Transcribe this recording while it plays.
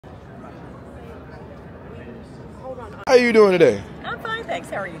How you doing today? I'm fine, thanks.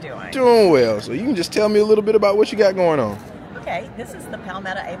 How are you doing? Doing well. So you can just tell me a little bit about what you got going on. Okay, this is the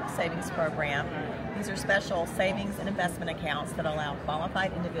Palmetto ABLE Savings Program. These are special savings and investment accounts that allow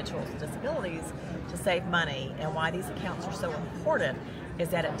qualified individuals with disabilities to save money. And why these accounts are so important is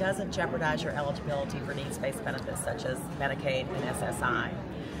that it doesn't jeopardize your eligibility for needs-based benefits such as Medicaid and SSI.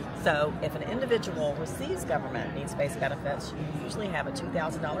 So if an individual receives government needs-based benefits, you usually have a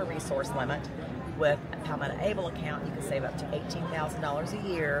 $2,000 resource limit. With a Palmetto ABLE account, you can save up to $18,000 a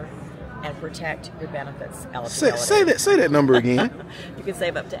year and protect your benefits eligibility. Say that number again. You can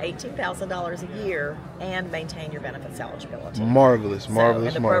save up to $18,000 a year and maintain your benefits eligibility. Marvelous. And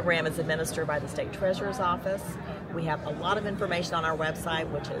the program is administered by the State Treasurer's Office. We have a lot of information on our website,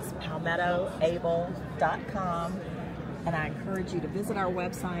 which is palmettoable.com. And I encourage you to visit our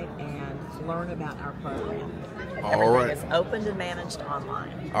website and learn about our program. Everything is opened and managed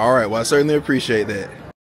online. All right. Well, I certainly appreciate that.